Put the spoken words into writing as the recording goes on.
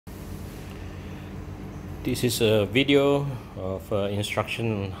This is a video of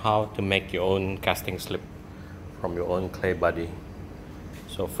instruction on how to make your own casting slip from your own clay body.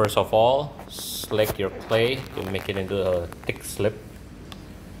 So first of all, select your clay to make it into a thick slip.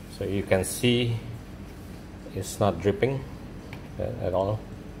 So you can see it's not dripping at all,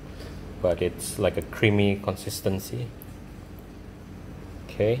 but it's like a creamy consistency.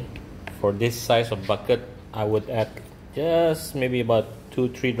 Okay, for this size of bucket, I would add just maybe about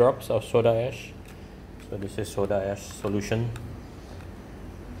 2-3 drops of soda ash. So this is soda ash solution.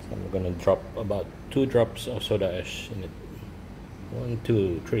 So I'm gonna drop about 2 drops of soda ash in it. 1,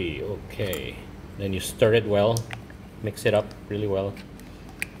 2, 3. Okay. Then you stir it well, mix it up really well.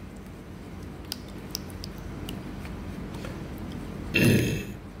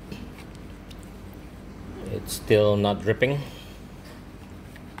 It's still not dripping.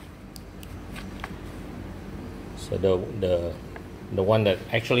 So the one that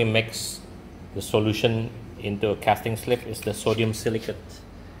actually makes the solution into a casting slip is the sodium silicate,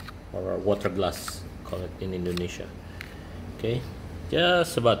 or water glass, call it in Indonesia. Okay,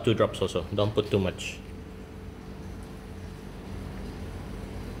 just about 2 drops also, don't put too much.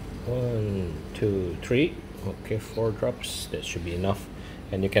 1, 2, 3. Okay, 4 drops, that should be enough.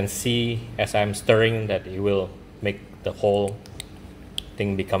 And you can see as I'm stirring that it will make the whole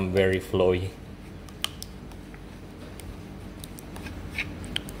thing become very flowy.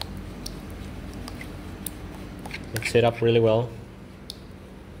 Mix it up really well.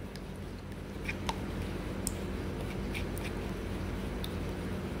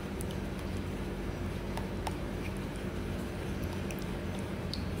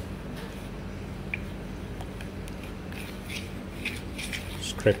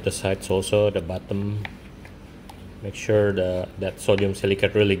 Scrape the sides also, the bottom. Make sure that sodium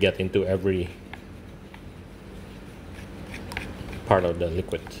silicate really get into every part of the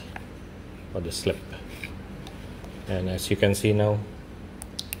liquid or the slip. And as you can see now,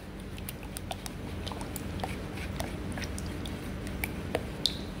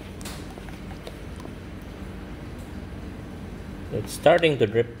 it's starting to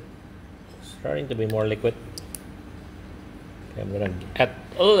drip, starting to be more liquid. Okay, I'm gonna add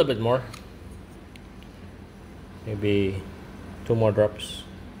a little bit more, maybe 2 more drops.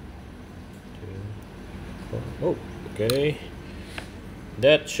 2, 4. Oh, okay,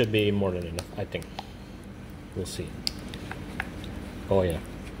 that should be more than enough, I think. We'll see. Oh yeah,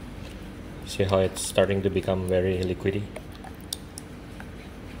 see how it's starting to become very liquidy.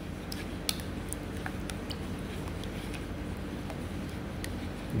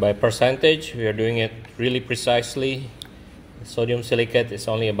 By percentage, we are doing it really precisely. Sodium silicate is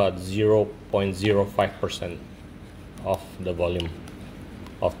only about 0.05% of the volume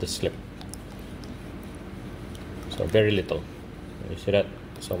of the slip, so very little. You see that?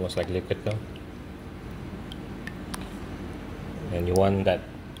 It's almost like liquid now. And you want that,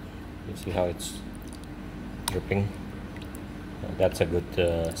 you see how it's dripping. That's a good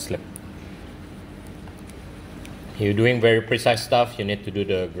slip. You're doing very precise stuff, you need to do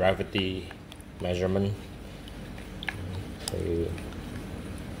the gravity measurement.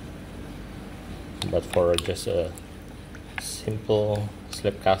 But for just a simple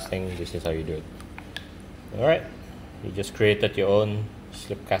slip casting, this is how you do it. Alright, you just created your own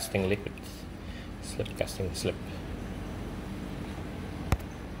slip casting liquid, slip casting slip.